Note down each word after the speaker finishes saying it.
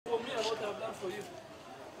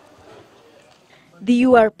The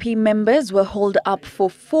URP members were holed up for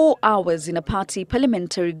 4 hours in a party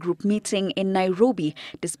parliamentary group meeting in Nairobi,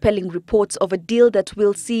 dispelling reports of a deal that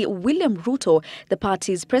will see William Ruto, the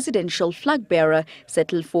party's presidential flag bearer,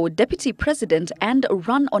 settle for deputy president and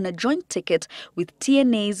run on a joint ticket with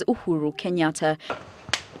TNA's Uhuru Kenyatta.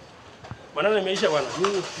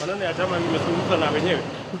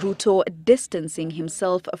 Ruto distancing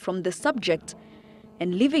himself from the subject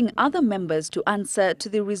and leaving other members to answer to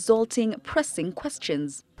the resulting pressing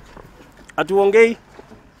questions.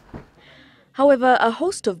 However, a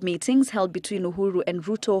host of meetings held between Uhuru and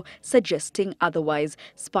Ruto suggesting otherwise,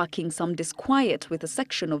 sparking some disquiet with a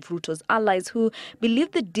section of Ruto's allies who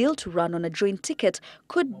believe the deal to run on a joint ticket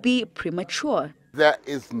could be premature. There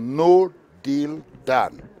is no deal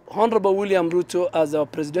done. Honorable William Ruto, as our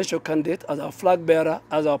presidential candidate, as our flag bearer,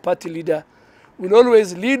 as our party leader, will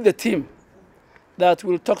always lead the team that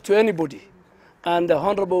will talk to anybody. And the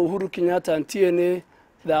Honorable Uhuru Kenyatta and TNA,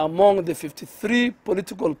 they are among the 53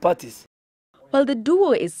 political parties. While the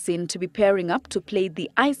duo is seen to be pairing up to play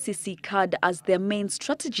the ICC card as their main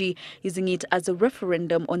strategy, using it as a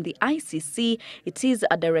referendum on the ICC, it is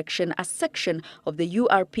a direction a section of the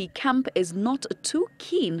URP camp is not too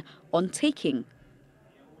keen on taking.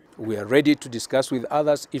 We are ready to discuss with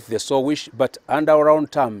others if they so wish, but under our own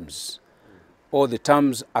terms, or the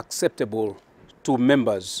terms acceptable to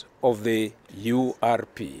members of the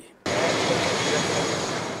URP.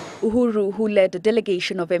 Uhuru, who led a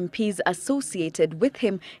delegation of MPs associated with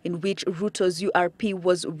him in which Ruto's URP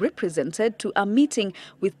was represented, to a meeting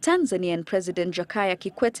with Tanzanian President Jakaya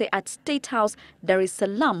Kikwete at State House, Dar es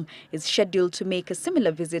Salaam, is scheduled to make a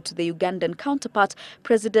similar visit to the Ugandan counterpart,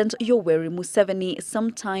 President Yoweri Museveni,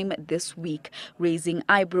 sometime this week, raising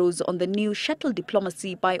eyebrows on the new shuttle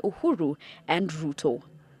diplomacy by Uhuru and Ruto.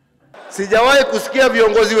 Sijawahi kusikia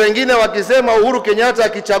viongozi wengine wakisema Uhuru Kenyatta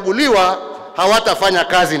akichaguliwa hawatafanya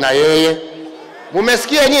kazi na yeye.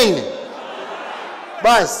 Mumesikia nyinyi?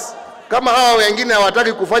 Bas, kama hawa wengine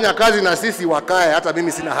hawataki kufanya kazi na sisi wakae, hata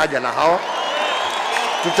mimi sina haja na hao.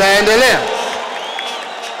 Tutaendelea.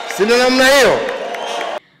 Sina namna hiyo.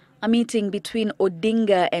 A meeting between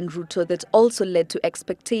Odinga and Ruto that also led to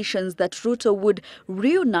expectations that Ruto would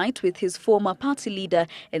reunite with his former party leader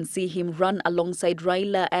and see him run alongside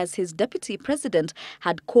Raila as his deputy president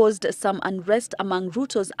had caused some unrest among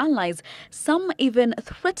Ruto's allies, some even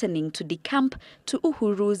threatening to decamp to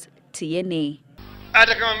Uhuru's TNA.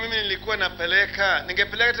 Hata kama mimi nilikuwa napeleka,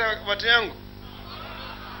 ningepeleka watu yangu.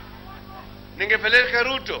 Ningepeleka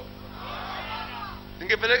Ruto.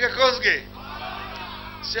 Ningepeleka Kosgei.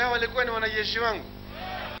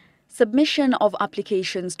 Submission of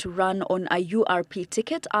applications to run on a URP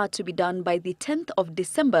ticket are to be done by the 10th of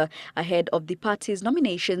December ahead of the party's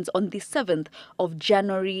nominations on the 7th of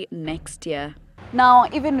January next year. Now,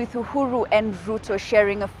 even with Uhuru and Ruto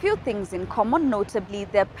sharing a few things in common, notably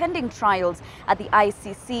their pending trials at the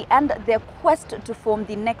ICC and their quest to form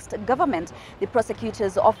the next government, the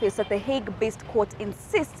prosecutor's office at the Hague-based court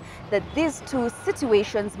insists that these two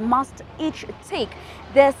situations must each take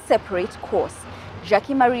their separate course.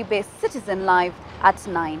 Jackie Maribe, Citizen Live at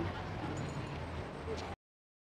 9.